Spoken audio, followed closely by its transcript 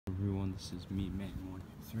everyone, this is me,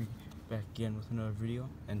 Man13, back again with another video,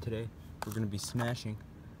 and today we're going to be smashing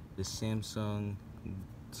the Samsung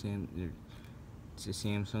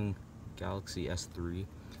Galaxy S3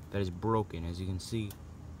 that is broken. As you can see,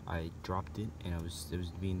 I dropped it, and it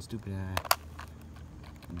was being stupid, and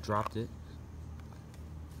I dropped it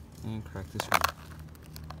and cracked the screen.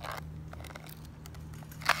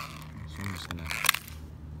 So I'm just gonna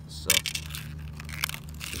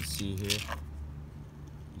you can see here,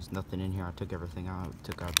 there's nothing in here. I took everything out,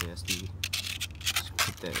 took out the SD, just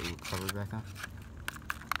put that little cover back on.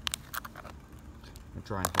 I'm gonna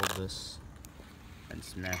try and hold this and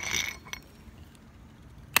smash it.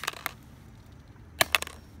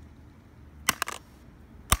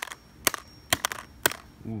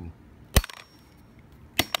 Ooh.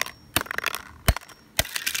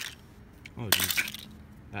 Oh geez,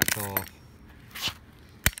 that's off.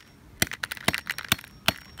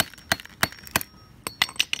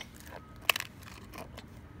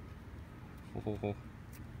 Oh,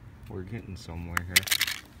 we're getting somewhere here.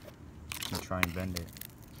 I'm gonna try and bend it.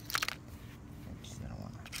 Oops, I don't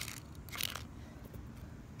want to.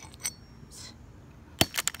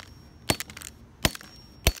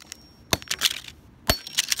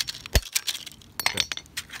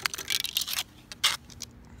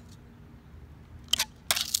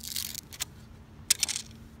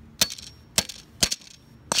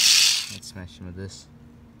 Let's smash him with this.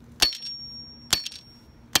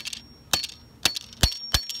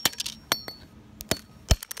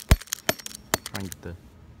 Try and get the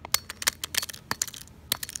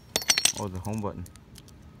the home button.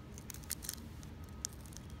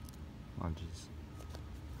 Oh jeez.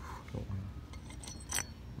 Don't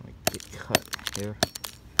want to get cut here.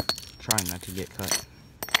 Trying not to get cut.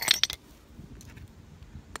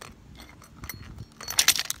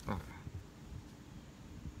 Oh.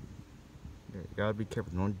 Yeah, you gotta be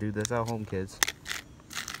careful. Don't do this at home, kids.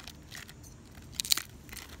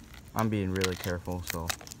 I'm being really careful, so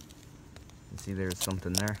you see there's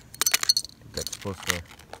something there. I think that's supposed to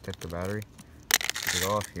protect the battery. Take it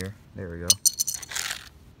off here. There we go.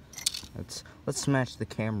 Let's smash the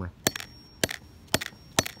camera.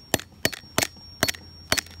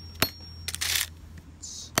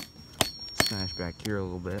 Let's smash back here a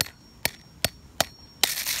little bit.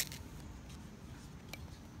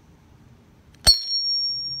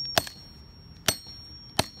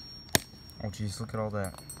 Oh geez, look at all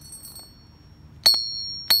that.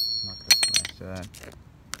 I'm not gonna smash that.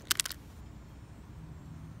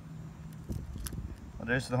 Well,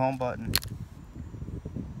 there's the home button. That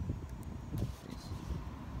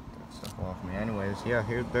stuff off me. Anyways, yeah,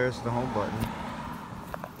 there's the home button.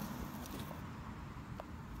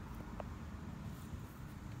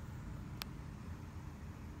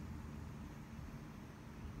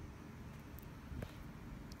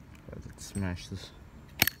 Let's smash this.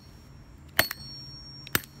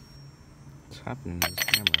 What's happening to this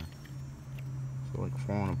camera? Is it like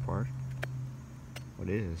falling apart? What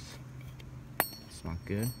is? It's not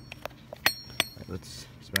good. Right, let's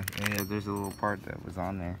smash. Yeah, there's a little part that was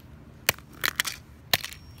on there.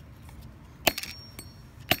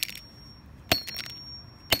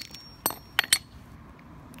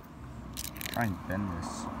 Try and bend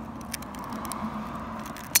this.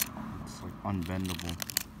 It's like unbendable.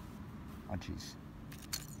 Oh jeez.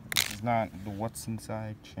 This is not the What's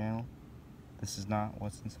Inside channel. This is not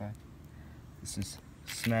What's Inside. This is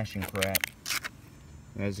smashing crap.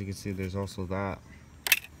 And as you can see, there's also that.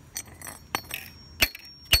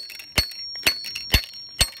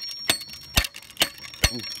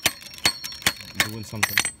 Ooh, I'm doing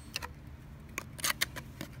something.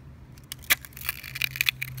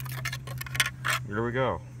 Here we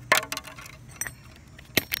go.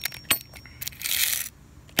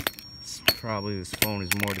 Probably this phone is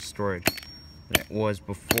more destroyed than it was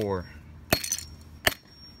before.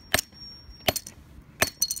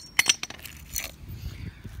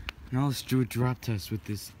 Now let's do a drop test with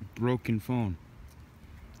this broken phone.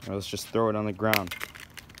 Or let's just throw it on the ground.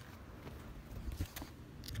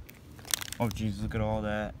 Oh geez, look at all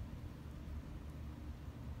that.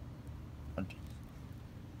 Oh geez.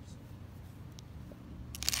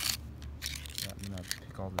 I'm gonna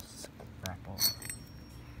pick all this crap off.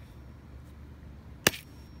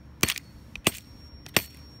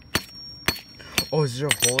 Oh, is there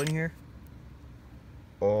a hole in here?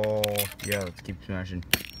 Oh, yeah, let's keep smashing.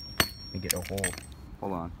 And get a hole.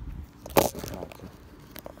 Hold on.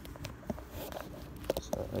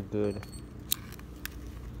 So good.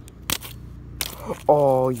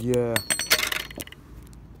 Oh yeah.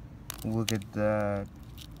 Look at that.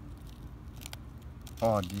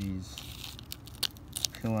 Oh geez.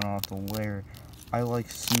 Peeling off the layer. I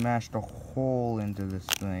like smashed a hole into this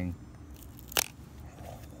thing.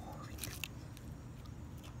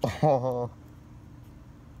 Oh,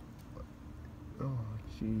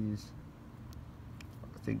 jeez.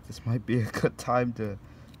 I think this might be a good time to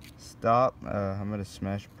stop. I'm gonna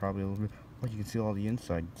smash probably a little bit. Oh, you can see all the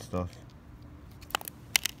inside stuff.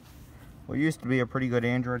 Well, it used to be a pretty good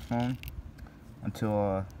Android phone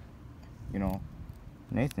until, you know,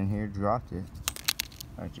 Nathan here dropped it.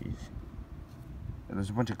 Oh, jeez. There's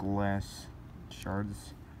a bunch of glass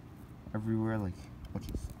shards everywhere. Like, what is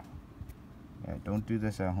that? Yeah, don't do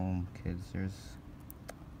this at home, kids. There's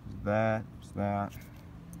that.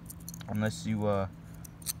 Unless you are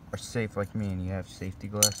safe like me and you have safety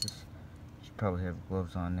glasses. You should probably have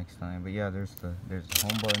gloves on next time. But yeah, there's the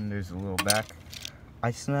home button. There's the little back.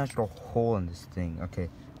 I smashed a hole in this thing. Okay,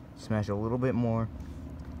 smash a little bit more.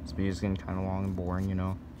 This video's getting kind of long and boring, you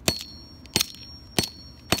know.